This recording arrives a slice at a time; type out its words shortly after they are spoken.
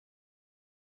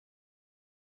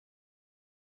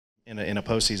in a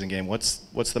postseason game? What's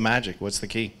the magic? What's the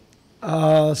key?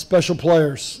 Special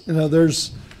players. You know,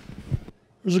 there's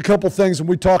a couple things, and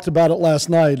we talked about it last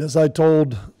night as I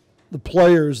told the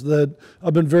players that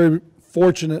I've been very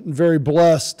fortunate and very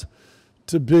blessed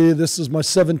to be. This is my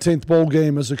 17th bowl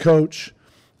game as a coach,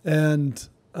 and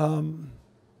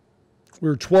we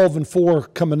were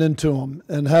 12-4 coming into them,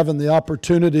 and having the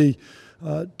opportunity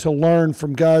to learn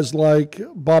from guys like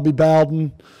Bobby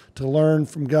Bowden, to learn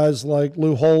from guys like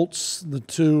Lou Holtz, the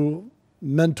two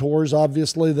mentors,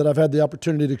 obviously, that I've had the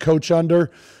opportunity to coach under.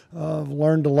 I've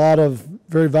learned a lot of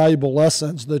very valuable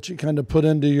lessons that you kind of put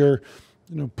into your,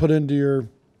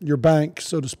 your bank,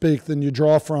 so to speak, then you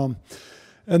draw from.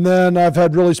 And then I've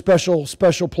had really special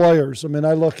players. I mean,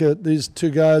 I look at these two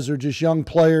guys are just young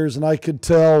players, and I could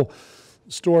tell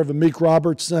the story of Amik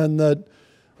Robertson that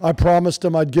I promised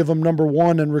him I'd give him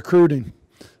 #1 in recruiting.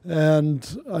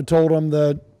 And I told him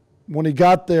that when he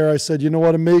got there, I said, you know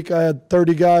what, Amik, I had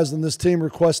 30 guys on this team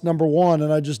request #1,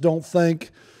 and I just don't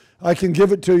think I can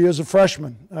give it to you as a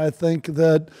freshman. I think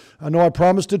that I know I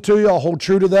promised it to you. I'll hold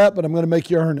true to that, but I'm going to make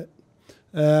you earn it.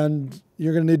 And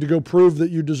you're going to need to go prove that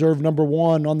you deserve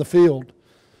 #1 on the field.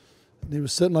 And he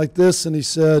was sitting like this, and he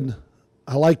said,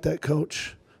 I like that,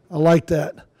 Coach. I like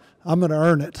that. I'm going to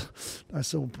earn it. I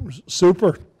said,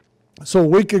 super. So a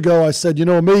week ago, I said, you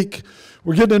know, Amik,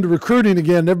 we're getting into recruiting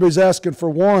again. Everybody's asking for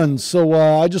one, so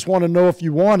I just want to know if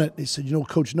you want it. He said, you know,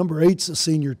 Coach, #8's a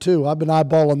senior too. I've been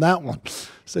eyeballing that one. I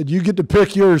said, you get to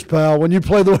pick yours, pal. When you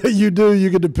play the way you do, you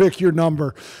get to pick your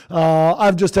number.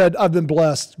 I've been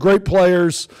blessed. Great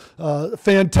players,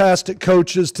 fantastic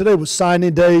coaches. Today was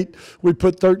signing date. We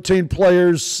put 13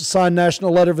 players, signed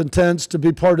national letter of intents to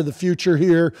be part of the future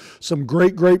here. Some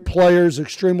great players,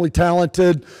 extremely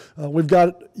talented. We've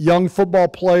got young football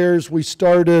players. We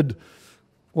started –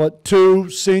 2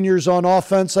 seniors on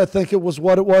offense, I think it was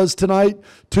what it was tonight.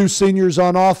 2 seniors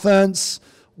on offense,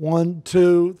 1,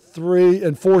 2, 3,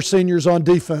 and 4 seniors on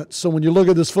defense. So when you look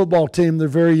at this football team, they're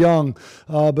very young,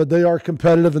 but they are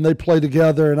competitive and they play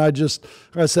together. And like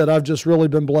I said, I've just really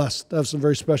been blessed to have some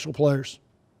very special players.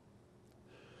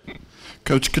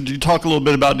 Coach, could you talk a little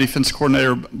bit about defense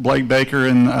coordinator Blake Baker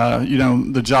and,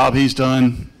 the job he's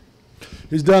done?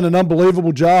 He's done an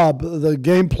unbelievable job. The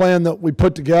game plan that we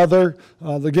put together,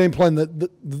 the game plan that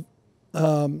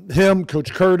him,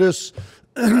 Coach Curtis,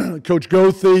 Coach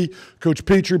Goethe, Coach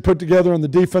Petrie put together on the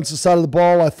defensive side of the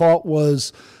ball, I thought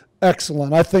was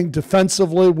excellent. I think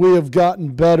defensively we have gotten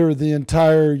better the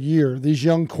entire year. These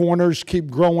young corners keep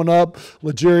growing up.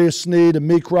 L'Jarius Sneed,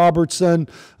 Amik Robertson.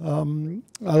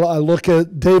 I look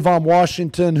at Davon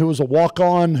Washington, who was a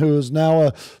walk-on, who is now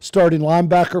a starting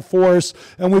linebacker for us,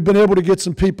 and we've been able to get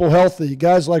some people healthy.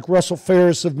 Guys like Russell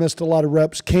Ferris have missed a lot of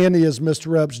reps. Candy has missed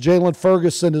reps. Jalen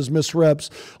Ferguson has missed reps.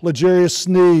 L'Jarius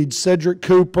Sneed, Cedric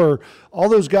Cooper, all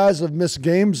those guys have missed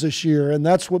games this year, and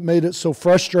that's what made it so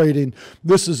frustrating.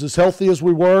 This is as healthy as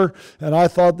we were, and I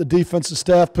thought the defensive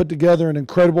staff put together an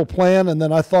incredible plan, and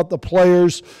then I thought the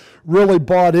players really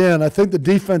bought in. I think the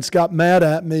defense got mad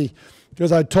at me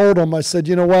because I told them, I said,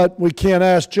 you know what, we can't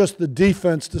ask just the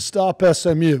defense to stop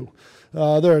SMU.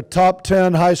 They're a top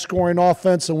 10 high-scoring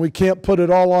offense, and we can't put it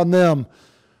all on them.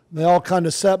 They all kind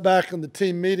of sat back in the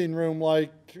team meeting room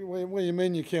like, what do you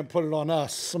mean you can't put it on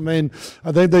us? I mean,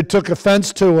 I think they took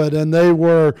offense to it, and they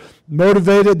were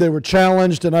motivated, they were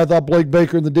challenged, and I thought Blake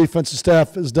Baker and the defensive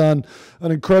staff has done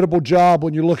an incredible job.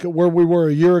 When you look at where we were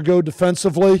a year ago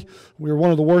defensively, we were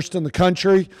one of the worst in the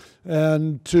country,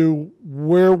 and to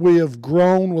where we have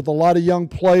grown with a lot of young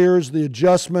players, the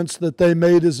adjustments that they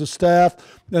made as a staff,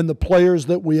 and the players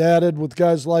that we added with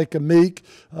guys like Amik,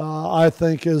 I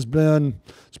think it's been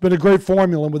a great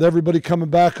formula. And with everybody coming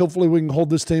back, hopefully we can hold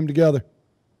this team together.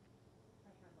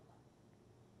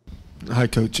 Hi,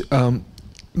 Coach.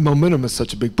 Momentum is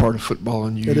such a big part of football,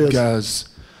 and you guys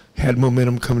had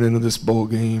momentum coming into this bowl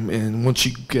game, and once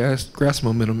you grasp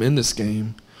momentum in this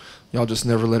game, y'all just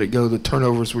never let it go. The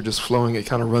turnovers were just flowing. It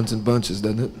kind of runs in bunches,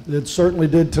 doesn't it? It certainly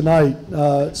did tonight.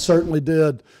 It certainly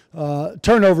did.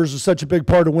 Turnovers are such a big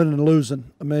part of winning and losing.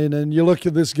 I mean, and you look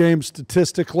at this game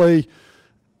statistically,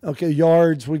 okay,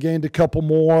 yards, we gained a couple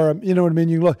more. You know what I mean?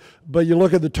 You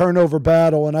look at the turnover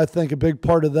battle, and I think a big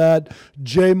part of that,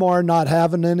 Jamar not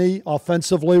having any.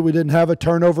 Offensively, we didn't have a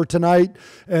turnover tonight.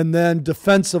 And then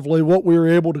defensively, what we were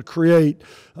able to create.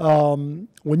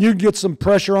 When you get some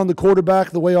pressure on the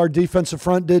quarterback the way our defensive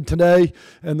front did today,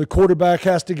 and the quarterback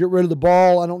has to get rid of the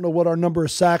ball, I don't know what our number of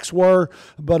sacks were,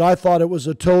 but I thought it was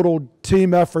a total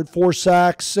team effort. 4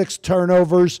 sacks, 6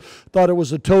 turnovers. Thought it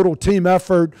was a total team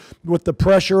effort with the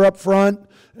pressure up front.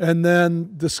 and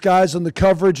then disguising the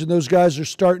coverage, and those guys are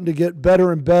starting to get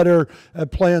better and better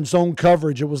at playing zone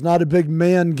coverage. It was not a big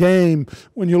man game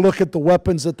when you look at the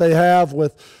weapons that they have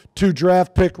with 2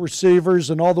 draft pick receivers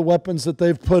and all the weapons that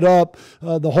they've put up.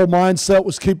 The whole mindset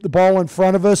was keep the ball in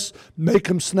front of us, make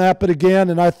them snap it again,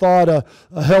 and I thought a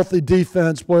healthy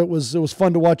defense. Boy, it was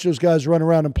fun to watch those guys run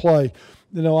around and play.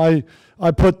 You know,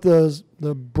 I put the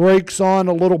brakes on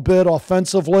a little bit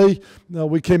offensively.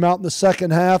 We came out in the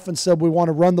second half and said we want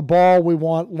to run the ball. We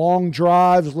want long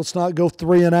drives. Let's not go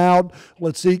 3 and out.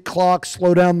 Let's eat clock,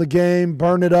 slow down the game,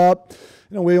 burn it up.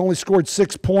 You know, we only scored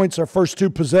 6 points our first 2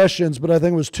 possessions, but I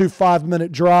think it was 2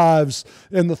 5-minute drives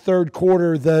in the third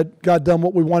quarter that got done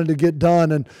what we wanted to get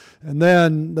done. And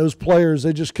then those players,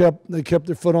 they kept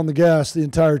their foot on the gas the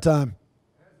entire time.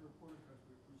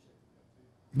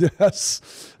 Yes.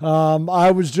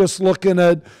 I was looking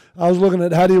at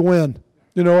how do you win?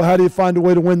 You know, how do you find a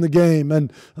way to win the game?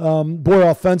 And, boy,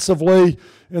 offensively,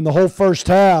 in the whole first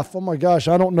half, oh, my gosh,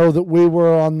 I don't know that we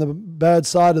were on the bad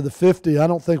side of the 50. I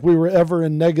don't think we were ever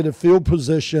in negative field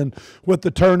position with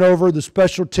the turnover, the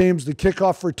special teams, the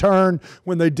kickoff return.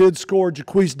 When they did score,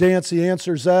 Jaquise Dancy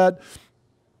answers that.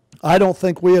 I don't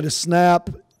think we had a snap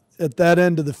at that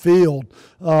end of the field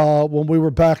when we were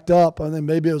backed up. I think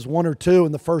maybe it was 1 or 2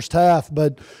 in the first half,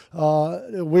 but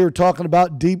we were talking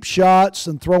about deep shots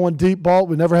and throwing deep ball.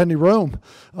 We never had any room.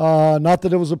 Not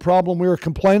that it was a problem we were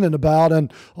complaining about.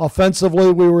 And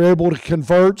offensively, we were able to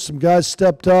convert. Some guys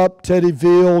stepped up. Teddy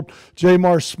Veald,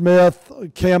 Jamar Smith,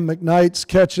 Cam McKnight's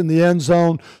catching the end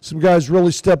zone. Some guys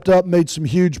really stepped up, made some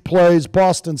huge plays.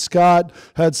 Boston Scott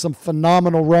had some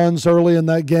phenomenal runs early in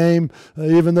that game.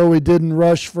 Even though he didn't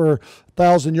rush for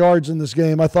 1,000 yards in this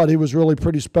game, I thought he was really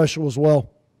pretty special as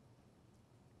well.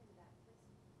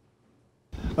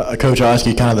 Coach, I'll ask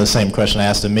you kind of the same question I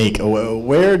asked Amik.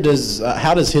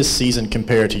 How does his season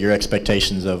compare to your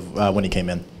expectations of when he came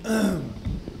in?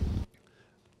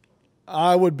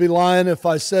 I would be lying if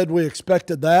I said we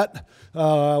expected that.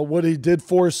 What he did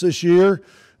for us this year,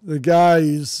 the guy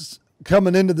is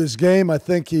coming into this game, I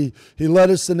think he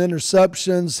led us in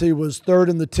interceptions. He was 3rd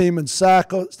in the team in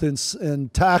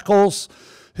tackles.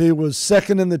 He was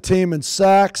 2nd in the team in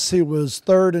sacks. He was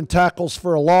 3rd in tackles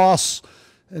for a loss.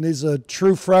 And he's a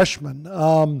true freshman.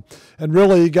 And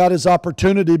really, he got his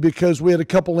opportunity because we had a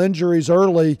couple injuries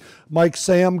early. Mike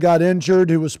Sam got injured,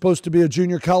 who was supposed to be a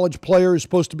junior college player, who's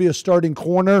supposed to be a starting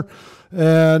corner.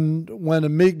 And when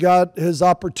Amik got his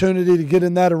opportunity to get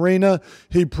in that arena,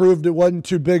 he proved it wasn't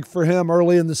too big for him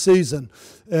early in the season.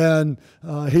 And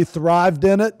he thrived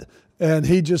in it. And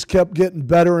he just kept getting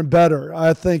better and better.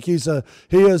 I think he is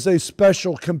a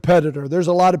special competitor. There's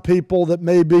a lot of people that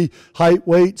maybe height,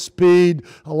 weight, speed,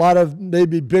 a lot of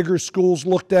maybe bigger schools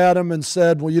looked at him and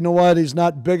said, well, you know what, he's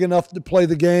not big enough to play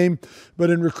the game.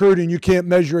 But in recruiting, you can't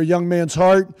measure a young man's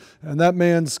heart and that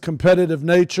man's competitive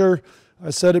nature. I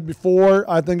said it before,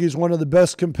 I think he's one of the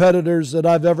best competitors that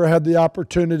I've ever had the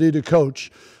opportunity to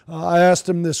coach. I asked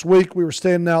him this week, we were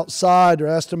standing outside, or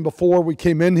asked him before we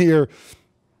came in here.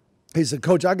 He said,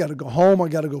 Coach, I got to go home. I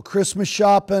got to go Christmas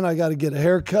shopping. I got to get a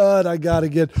haircut.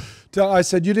 I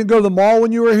said, you didn't go to the mall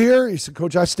when you were here? He said,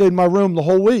 Coach, I stayed in my room the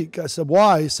whole week. I said,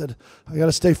 why? He said, I got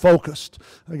to stay focused.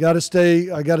 I got to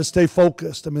stay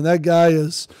focused. I mean, that guy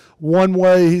is one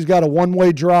way. He's got a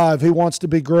one-way drive. He wants to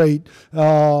be great.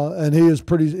 And he's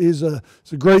a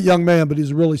great young man, but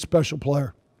he's a really special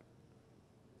player.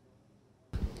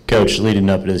 Coach, leading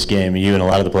up to this game, you and a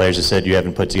lot of the players have said you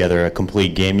haven't put together a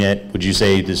complete game yet. Would you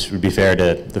say this would be fair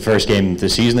to the first game of the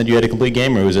season that you had a complete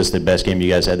game, or was this the best game you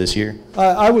guys had this year?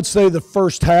 I would say the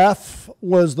first half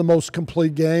was the most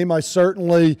complete game. I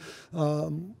certainly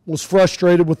was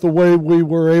frustrated with the way we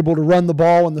were able to run the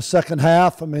ball in the second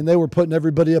half. I mean, they were putting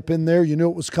everybody up in there. You knew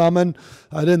it was coming.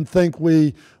 I didn't think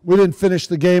we didn't finish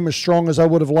the game as strong as I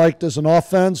would have liked as an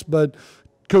offense, but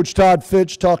Coach Todd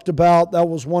Fitch talked about that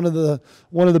was one of the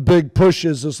big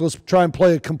pushes is let's try and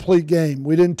play a complete game.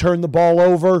 We didn't turn the ball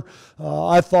over.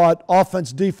 I thought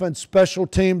offense, defense, special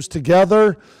teams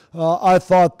together. I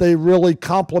thought they really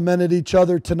complemented each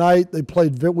other tonight. We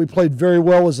played very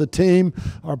well as a team.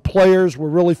 Our players were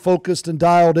really focused and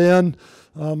dialed in.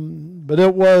 But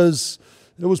it was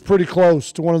pretty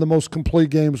close to one of the most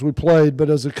complete games we played. But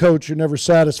as a coach, you're never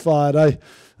satisfied.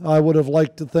 I would have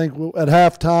liked to think at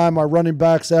halftime our running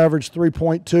backs averaged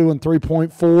 3.2 and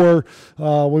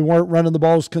 3.4. We weren't running the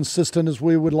ball as consistent as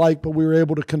we would like, but we were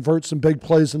able to convert some big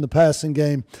plays in the passing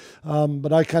game.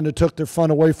 But I kind of took their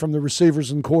fun away from the receivers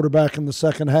and quarterback in the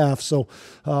second half. So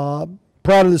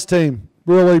proud of this team,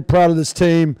 really proud of this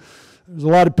team. There's a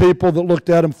lot of people that looked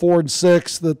at them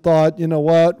 4-6 that thought, you know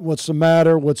what, what's the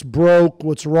matter, what's broke,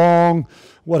 what's wrong,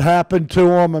 what happened to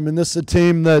them. I mean, this is a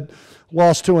team that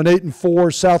lost to an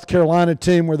 8-4 South Carolina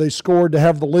team where they scored to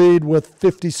have the lead with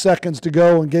 50 seconds to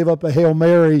go and gave up a Hail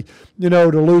Mary, to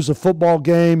lose a football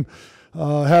game.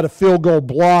 Had a field goal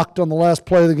blocked on the last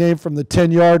play of the game from the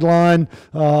 10-yard line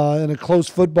in a close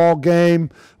football game.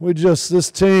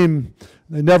 This team,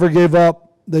 they never gave up.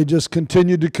 They just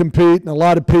continued to compete, and a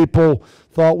lot of people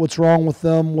thought what's wrong with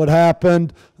them, what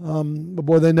happened. But,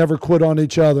 boy, they never quit on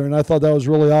each other, and I thought that was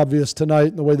really obvious tonight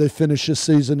in the way they finished this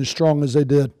season as strong as they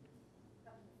did.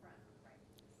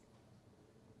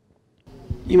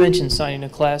 You mentioned signing a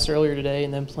class earlier today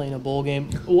and then playing a bowl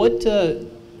game. What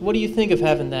do you think of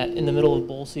having that in the middle of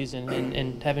bowl season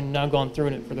and having now gone through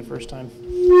it for the first time?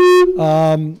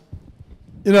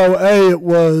 There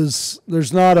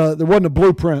wasn't a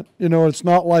blueprint. It's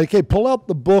not like, hey, pull out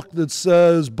the book that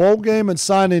says bowl game and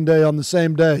signing day on the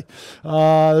same day.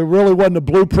 There really wasn't a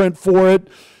blueprint for it.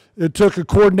 It took a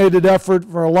coordinated effort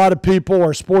for a lot of people,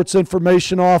 our sports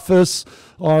information office,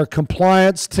 our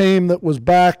compliance team that was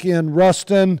back in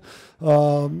Ruston,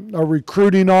 our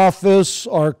recruiting office,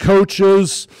 our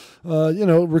coaches.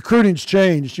 Recruiting's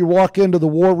changed. You walk into the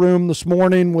war room this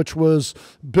morning, which was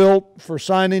built for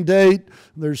signing date.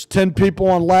 There's 10 people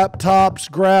on laptops,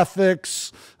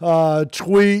 graphics,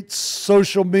 tweets,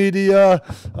 social media,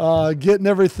 getting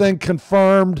everything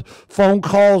confirmed, phone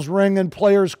calls ringing,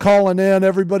 players calling in,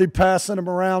 everybody passing them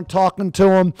around, talking to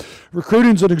them.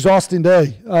 Recruiting's an exhausting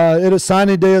day.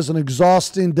 Signing day is an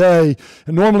exhausting day.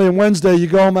 And normally on Wednesday, you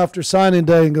go home after signing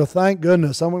day and go, thank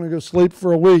goodness, I'm going to go sleep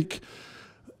for a week.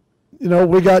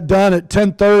 We got done at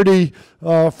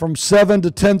 10:30. From 7 to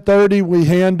 10:30, we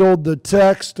handled the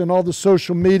text and all the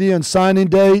social media and signing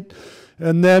date.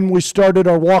 And then we started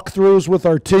our walkthroughs with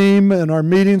our team and our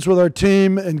meetings with our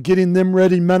team and getting them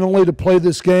ready mentally to play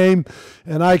this game.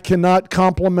 And I cannot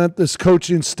compliment this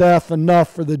coaching staff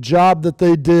enough for the job that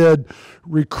they did,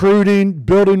 recruiting,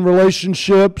 building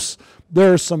relationships.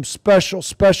 There are some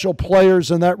special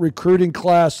players in that recruiting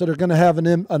class that are going to have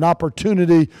an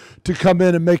opportunity to come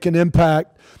in and make an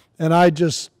impact. And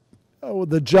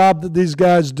the job that these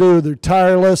guys do, they're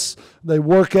tireless. They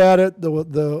work at it.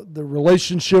 The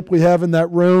relationship we have in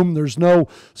that room, there's no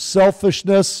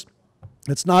selfishness.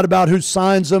 It's not about who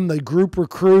signs them. They group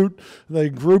recruit. They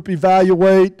group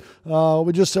evaluate.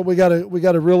 We just said we got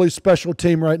a really special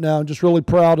team right now. I'm just really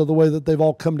proud of the way that they've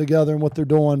all come together and what they're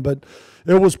doing. But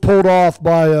it was pulled off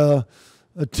by a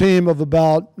team of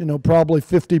about probably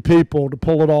 50 people to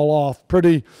pull it all off.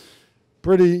 Pretty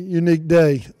unique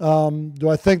day. Do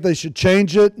I think they should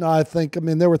change it? No,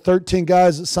 there were 13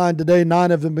 guys that signed today.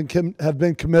 9 of them have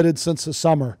been committed since the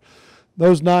summer.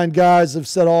 Those 9 guys have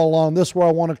said all along, this is where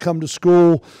I want to come to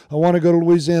school. I want to go to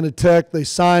Louisiana Tech. They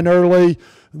sign early.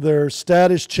 Their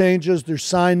status changes. They're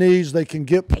signees. They can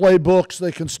get playbooks.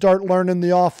 They can start learning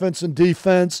the offense and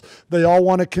defense. They all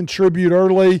want to contribute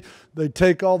early. They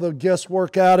take all the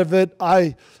guesswork out of it.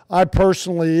 I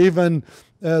personally, even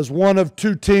as one of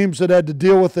 2 teams that had to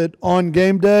deal with it on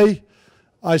game day,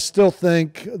 I still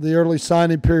think the early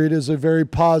signing period is a very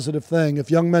positive thing.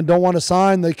 If young men don't want to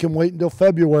sign, they can wait until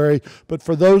February. But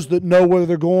for those that know where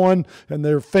they're going and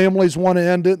their families want to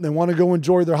end it and they want to go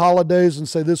enjoy their holidays and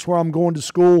say, this is where I'm going to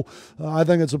school, I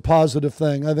think it's a positive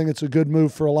thing. I think it's a good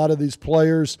move for a lot of these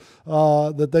players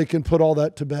that they can put all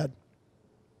that to bed.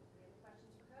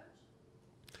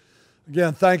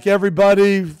 Again, thank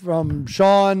everybody from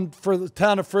Sean for the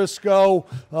town of Frisco,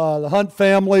 the Hunt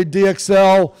family,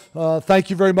 DXL. Thank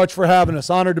you very much for having us.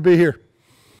 Honored to be here.